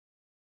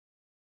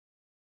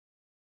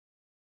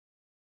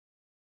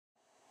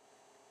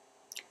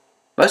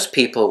Most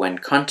people, when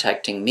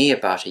contacting me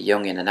about a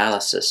Jungian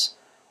analysis,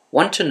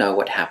 want to know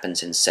what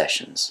happens in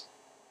sessions.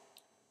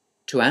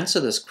 To answer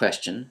this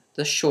question,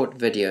 this short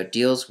video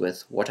deals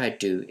with what I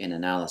do in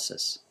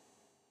analysis.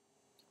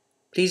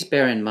 Please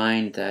bear in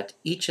mind that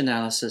each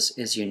analysis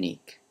is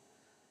unique.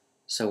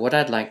 So what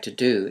I'd like to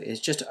do is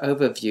just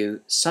overview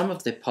some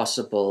of the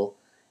possible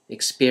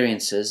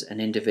experiences an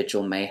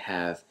individual may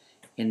have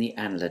in the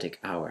analytic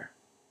hour.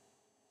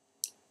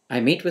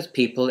 I meet with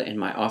people in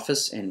my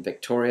office in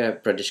Victoria,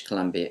 British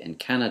Columbia in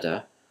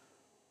Canada,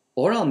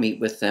 or I'll meet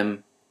with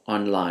them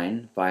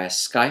online via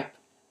Skype,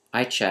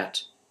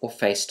 iChat, or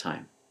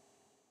FaceTime.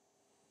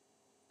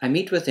 I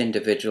meet with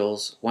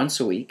individuals once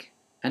a week,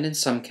 and in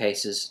some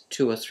cases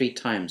 2 or 3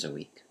 times a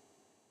week.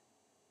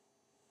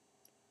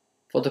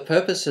 For the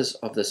purposes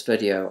of this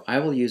video, I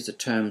will use the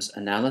terms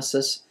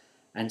analysis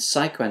and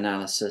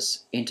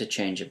psychoanalysis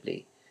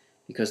interchangeably,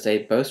 because they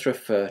both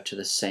refer to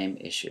the same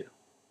issue.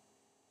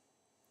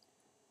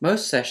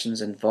 Most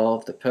sessions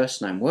involve the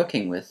person I'm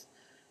working with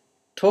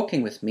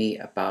talking with me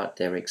about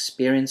their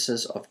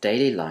experiences of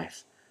daily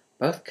life,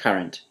 both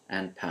current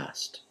and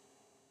past.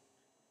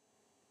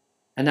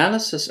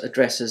 Analysis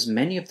addresses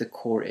many of the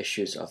core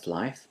issues of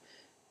life,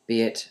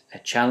 be it a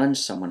challenge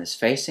someone is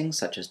facing,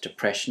 such as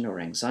depression or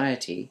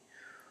anxiety,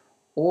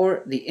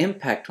 or the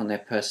impact on their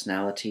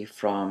personality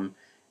from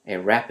a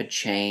rapid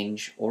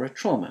change or a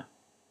trauma.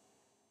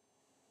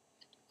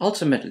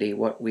 Ultimately,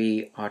 what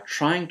we are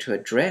trying to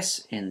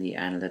address in the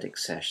analytic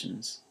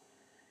sessions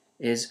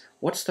is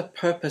what's the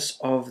purpose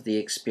of the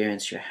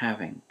experience you're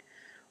having?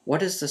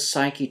 What is the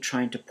psyche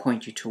trying to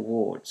point you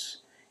towards?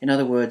 In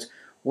other words,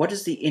 what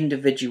is the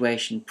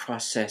individuation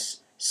process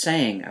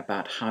saying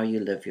about how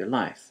you live your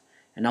life?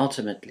 And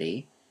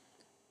ultimately,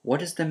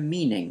 what is the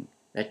meaning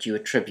that you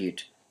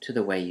attribute to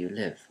the way you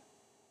live?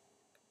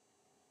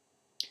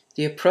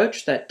 The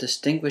approach that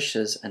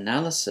distinguishes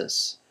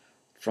analysis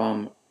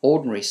from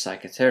ordinary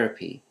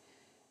psychotherapy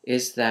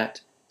is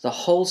that the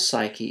whole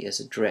psyche is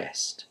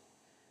addressed,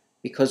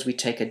 because we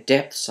take a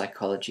depth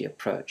psychology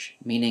approach,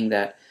 meaning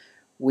that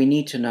we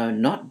need to know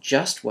not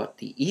just what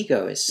the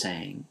ego is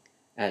saying,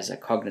 as a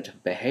cognitive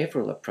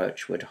behavioral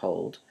approach would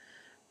hold,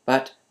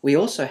 but we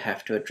also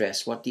have to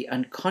address what the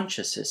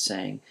unconscious is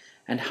saying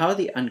and how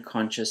the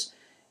unconscious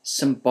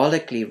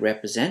symbolically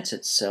represents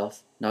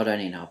itself not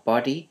only in our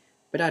body,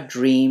 but our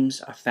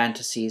dreams, our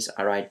fantasies,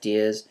 our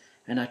ideas,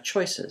 and our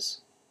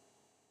choices.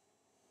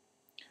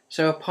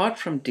 So apart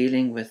from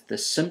dealing with the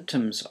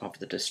symptoms of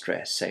the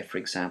distress, say for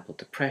example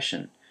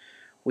depression,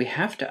 we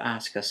have to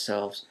ask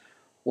ourselves,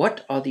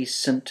 what are these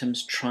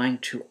symptoms trying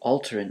to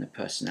alter in the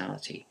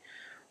personality?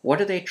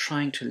 What are they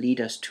trying to lead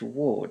us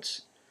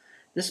towards?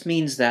 This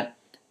means that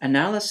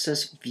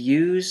analysis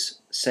views,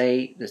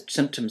 say, the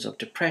symptoms of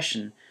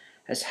depression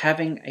as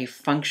having a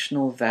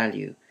functional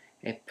value,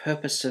 a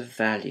purposive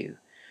value.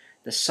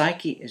 The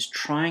psyche is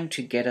trying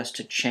to get us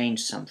to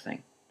change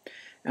something.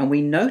 And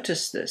we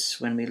notice this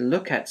when we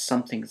look at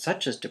something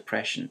such as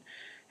depression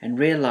and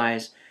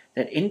realize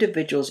that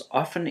individuals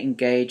often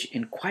engage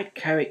in quite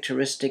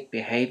characteristic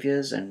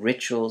behaviors and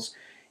rituals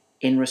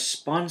in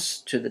response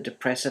to the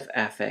depressive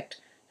affect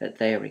that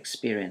they are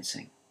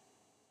experiencing.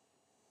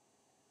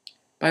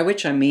 By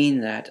which I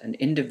mean that an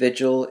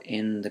individual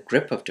in the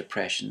grip of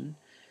depression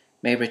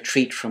may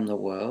retreat from the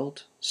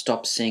world,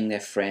 stop seeing their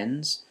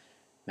friends,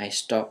 may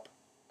stop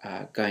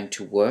going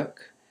to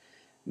work,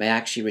 may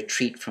actually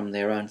retreat from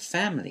their own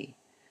family.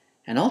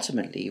 And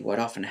ultimately, what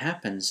often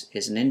happens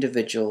is an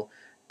individual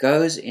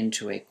goes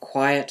into a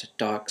quiet,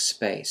 dark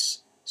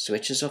space,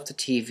 switches off the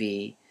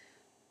TV,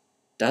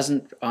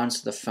 doesn't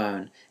answer the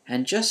phone,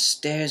 and just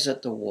stares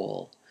at the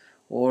wall,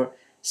 or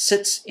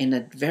sits in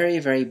a very,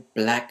 very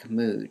black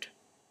mood.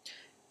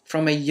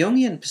 From a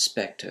Jungian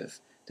perspective,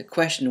 the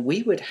question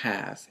we would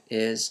have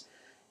is,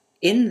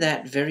 in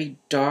that very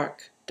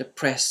dark,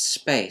 depressed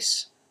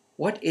space,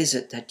 what is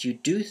it that you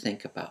do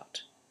think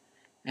about?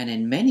 And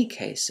in many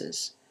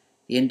cases,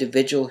 the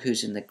individual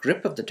who's in the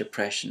grip of the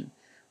depression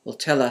will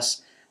tell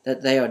us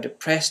that they are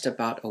depressed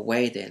about a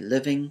way they're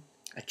living,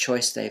 a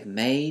choice they've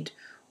made,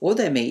 or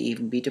they may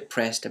even be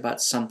depressed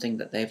about something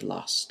that they've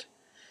lost.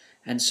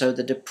 And so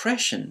the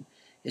depression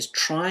is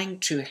trying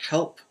to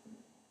help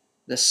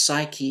the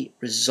psyche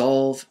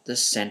resolve the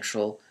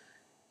central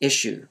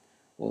issue,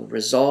 or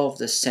resolve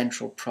the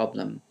central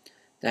problem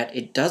that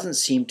it doesn't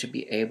seem to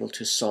be able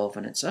to solve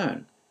on its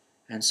own.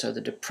 And so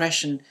the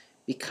depression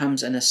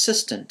becomes an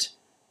assistant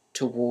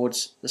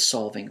towards the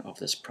solving of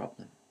this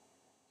problem.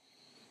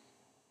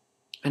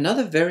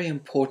 Another very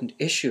important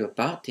issue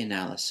about the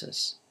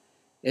analysis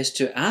is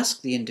to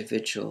ask the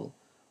individual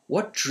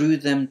what drew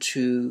them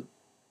to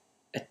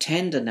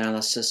attend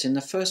analysis in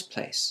the first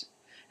place,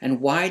 and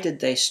why did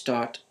they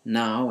start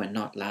now and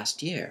not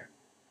last year?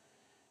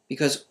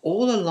 Because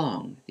all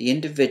along, the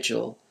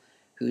individual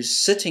who's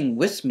sitting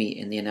with me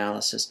in the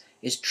analysis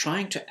is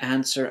trying to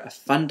answer a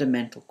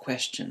fundamental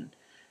question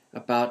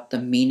about the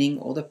meaning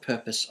or the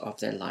purpose of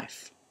their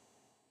life.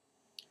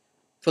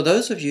 For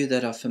those of you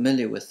that are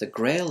familiar with the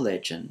Grail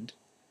legend,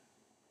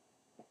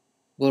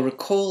 will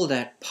recall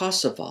that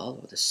Parzival,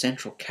 or the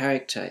central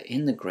character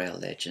in the Grail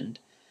legend,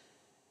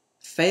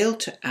 failed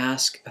to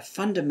ask a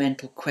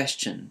fundamental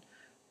question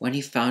when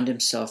he found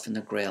himself in the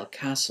Grail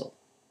castle.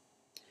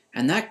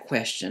 And that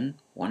question,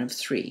 one of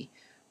three,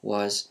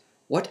 was,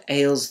 "What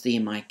ails thee,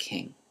 my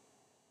king?"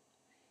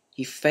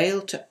 He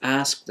failed to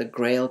ask the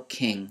Grail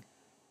king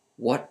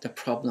what the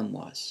problem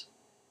was.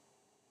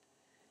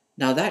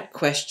 Now that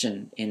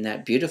question in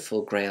that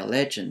beautiful Grail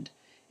legend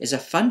is a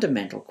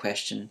fundamental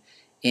question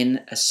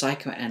in a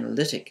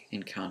psychoanalytic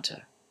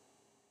encounter,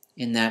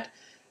 in that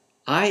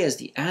I, as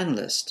the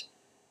analyst,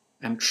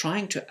 am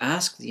trying to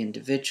ask the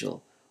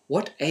individual,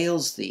 what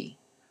ails thee?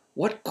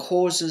 What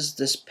causes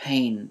this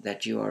pain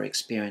that you are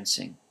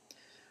experiencing?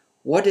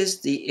 What is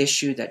the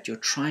issue that you're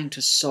trying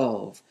to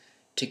solve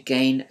to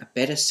gain a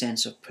better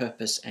sense of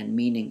purpose and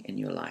meaning in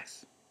your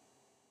life?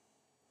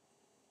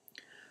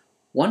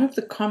 One of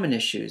the common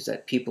issues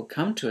that people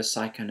come to a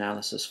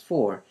psychoanalysis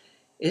for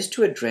is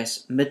to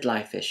address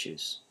midlife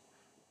issues.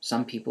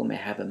 Some people may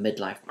have a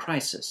midlife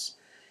crisis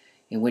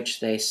in which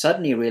they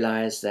suddenly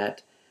realize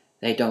that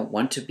they don't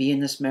want to be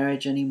in this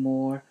marriage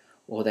anymore,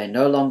 or they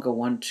no longer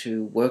want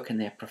to work in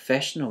their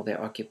profession or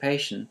their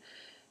occupation,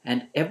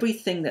 and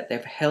everything that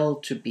they've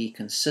held to be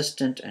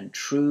consistent and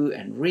true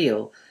and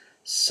real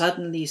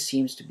suddenly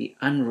seems to be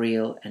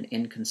unreal and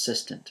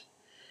inconsistent.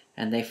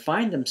 And they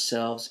find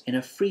themselves in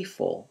a free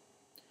fall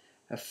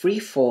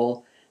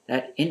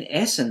that in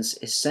essence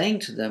is saying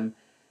to them,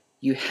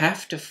 you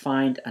have to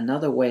find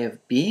another way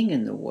of being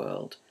in the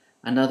world,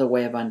 another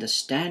way of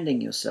understanding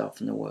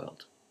yourself in the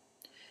world.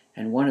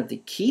 And one of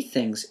the key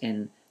things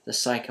in the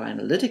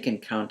psychoanalytic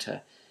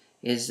encounter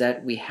is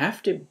that we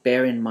have to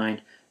bear in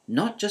mind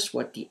not just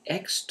what the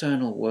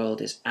external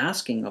world is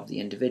asking of the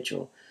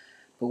individual,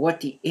 but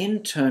what the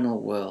internal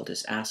world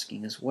is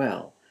asking as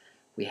well.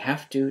 We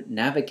have to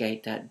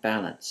navigate that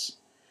balance.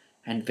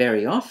 And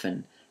very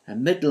often, a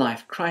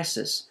midlife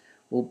crisis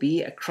will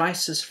be a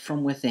crisis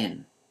from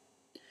within,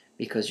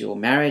 because your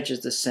marriage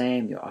is the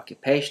same, your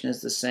occupation is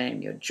the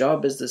same, your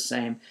job is the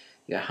same,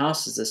 your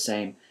house is the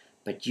same,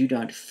 but you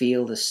don't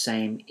feel the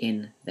same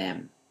in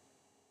them.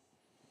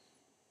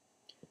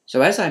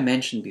 So as I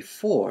mentioned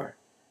before,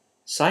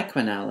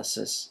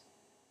 psychoanalysis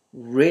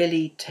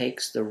really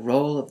takes the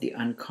role of the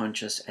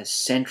unconscious as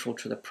central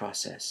to the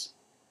process.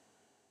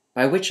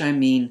 By which I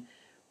mean,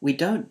 we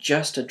don't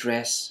just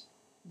address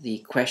the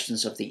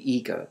questions of the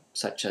ego,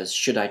 such as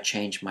should I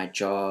change my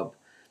job,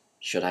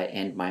 should I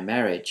end my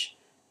marriage,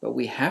 but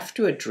we have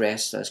to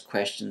address those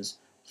questions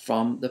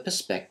from the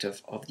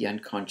perspective of the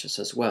unconscious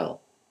as well.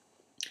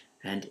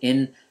 And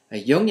in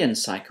a Jungian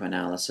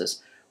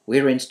psychoanalysis,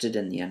 we're interested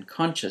in the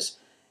unconscious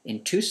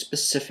in two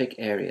specific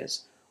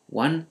areas.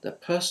 One, the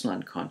personal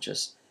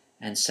unconscious,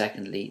 and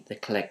secondly, the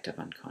collective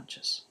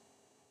unconscious.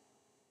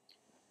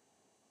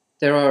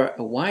 There are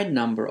a wide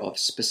number of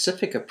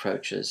specific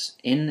approaches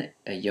in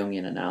a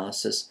Jungian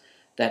analysis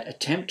that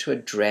attempt to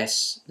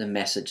address the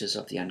messages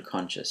of the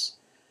unconscious.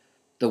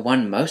 The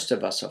one most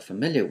of us are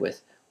familiar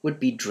with would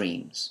be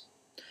dreams.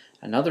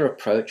 Another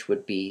approach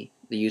would be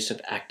the use of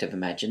active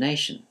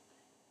imagination.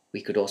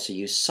 We could also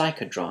use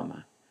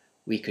psychodrama.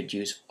 We could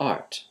use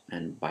art,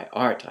 and by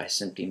art I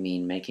simply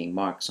mean making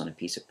marks on a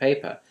piece of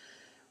paper.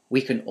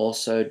 We can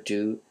also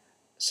do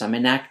some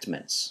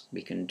enactments.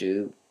 We can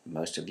do,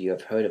 most of you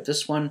have heard of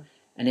this one,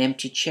 an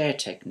empty chair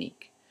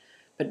technique.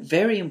 But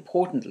very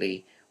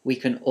importantly, we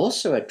can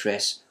also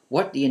address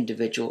what the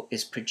individual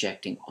is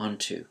projecting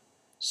onto.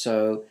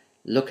 So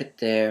look at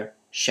their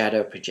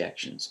shadow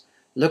projections.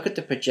 Look at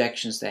the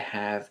projections they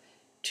have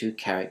to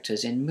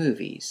characters in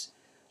movies.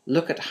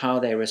 Look at how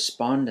they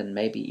respond and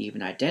maybe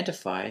even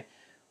identify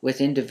with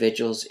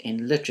individuals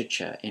in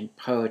literature, in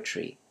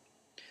poetry.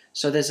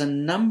 So there's a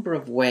number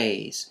of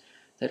ways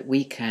that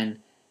we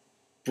can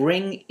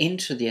bring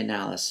into the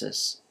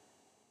analysis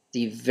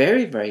the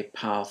very, very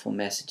powerful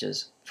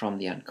messages from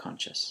the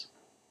unconscious.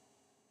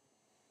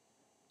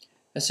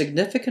 A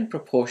significant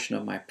proportion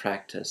of my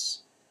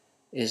practice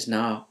is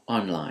now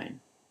online,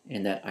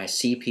 in that I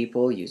see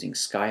people using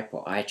Skype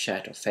or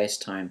iChat or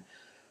FaceTime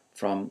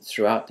from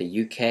throughout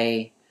the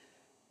UK,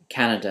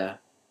 Canada,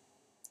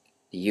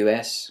 the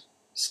US,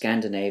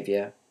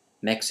 Scandinavia,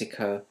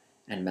 Mexico,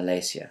 and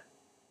Malaysia.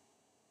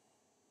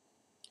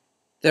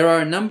 There are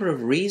a number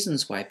of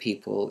reasons why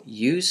people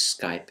use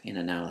Skype in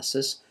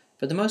analysis,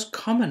 but the most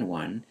common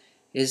one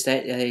is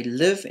that they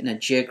live in a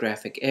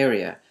geographic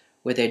area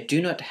where they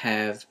do not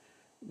have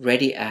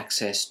ready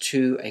access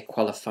to a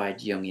qualified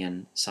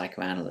Jungian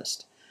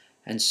psychoanalyst.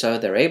 And so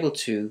they're able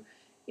to,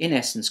 in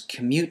essence,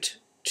 commute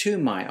to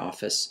my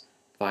office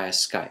via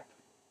Skype.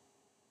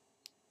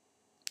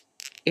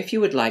 If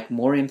you would like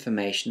more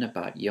information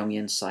about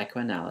Jungian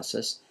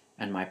psychoanalysis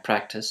and my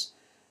practice,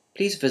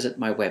 please visit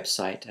my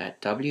website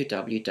at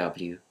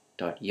www.jungian.ca.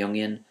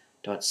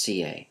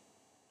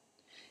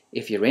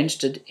 If you're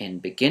interested in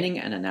beginning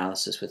an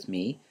analysis with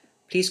me,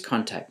 please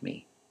contact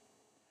me.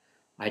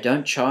 I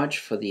don't charge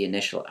for the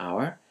initial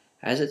hour,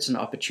 as it's an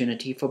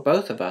opportunity for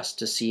both of us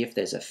to see if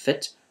there's a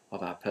fit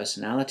of our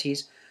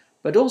personalities,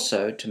 but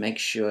also to make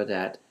sure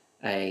that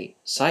a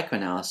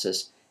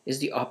psychoanalysis is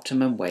the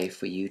optimum way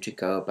for you to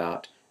go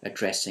about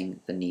addressing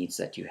the needs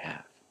that you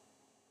have.